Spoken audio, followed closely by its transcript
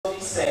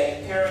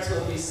safe, parents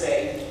will be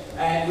safe,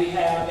 and we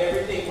have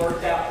everything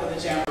worked out for the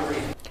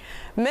jamboree.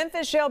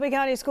 Memphis Shelby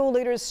County school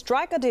leaders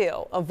strike a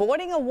deal,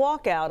 avoiding a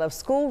walkout of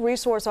school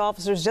resource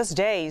officers just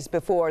days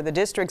before the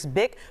district's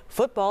big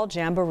football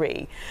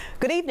jamboree.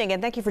 Good evening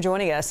and thank you for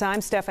joining us.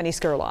 I'm Stephanie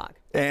Skurlock.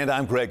 And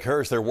I'm Greg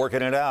Hurst. They're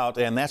working it out,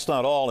 and that's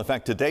not all. In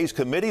fact, today's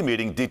committee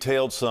meeting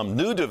detailed some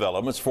new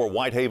developments for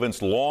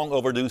Whitehaven's long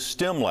overdue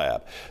STEM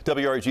lab.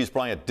 WREG's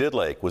Bryant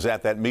Didlake was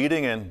at that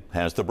meeting and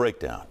has the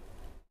breakdown.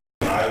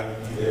 I will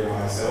be there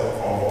myself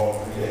on all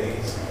 3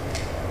 days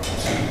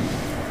to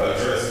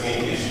address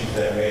any issues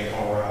that may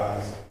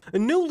arise. A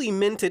newly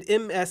minted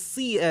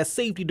MSCS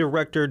Safety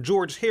Director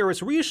George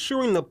Harris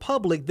reassuring the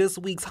public this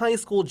week's high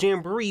school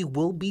jamboree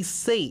will be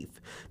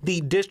safe. The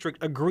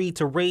district agreed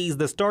to raise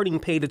the starting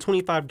pay to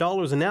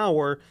 $25 an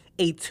hour,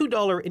 a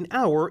 $2 an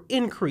hour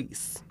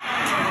increase.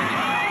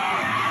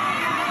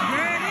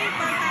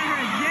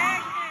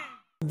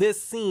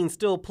 This scene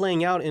still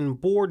playing out in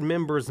board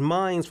members'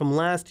 minds from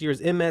last year's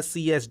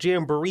MSCS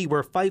Jamboree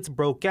where fights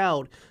broke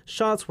out,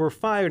 shots were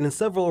fired, and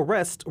several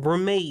arrests were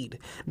made.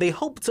 They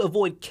hope to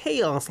avoid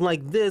chaos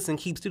like this and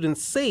keep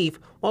students safe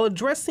while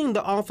addressing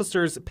the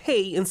officers'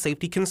 pay and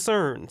safety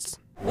concerns.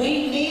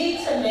 We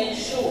need to make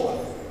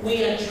sure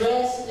we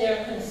address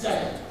their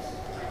concerns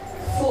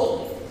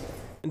fully.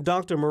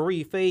 Dr.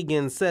 Marie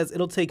Fagan says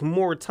it'll take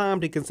more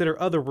time to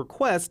consider other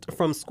requests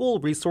from school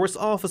resource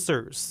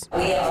officers.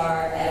 We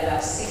are at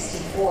about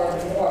 64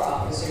 more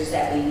officers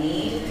that we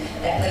need.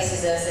 That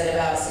places us at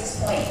about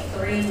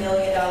 $6.3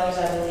 million,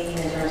 I believe,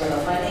 in terms of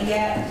a funding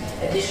gap.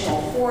 Additional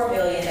 $4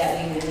 million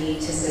that we would need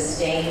to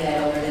sustain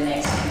that over the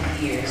next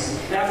few years.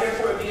 Now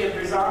therefore be it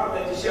resolved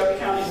that the Shelby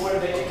County Board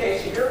of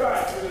Education hereby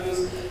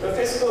approves the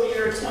fiscal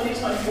year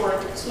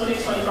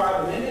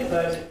 2024-2025 amended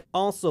budget.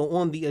 Also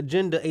on the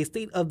agenda, a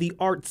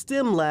state-of-the-art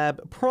STEM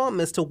lab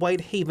promised to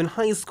Whitehaven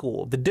High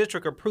School, the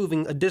district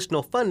approving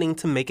additional funding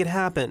to make it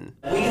happen.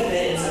 We have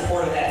been in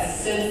support of that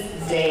since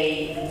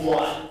day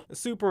one.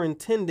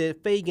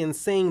 Superintendent Fagan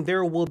saying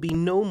there will be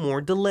no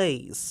more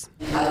delays.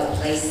 I will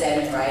place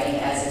that in writing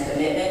as a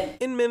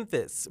commitment. In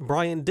Memphis,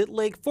 Bryant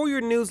Didlake for your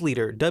news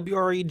leader,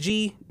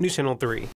 WREG News Channel 3.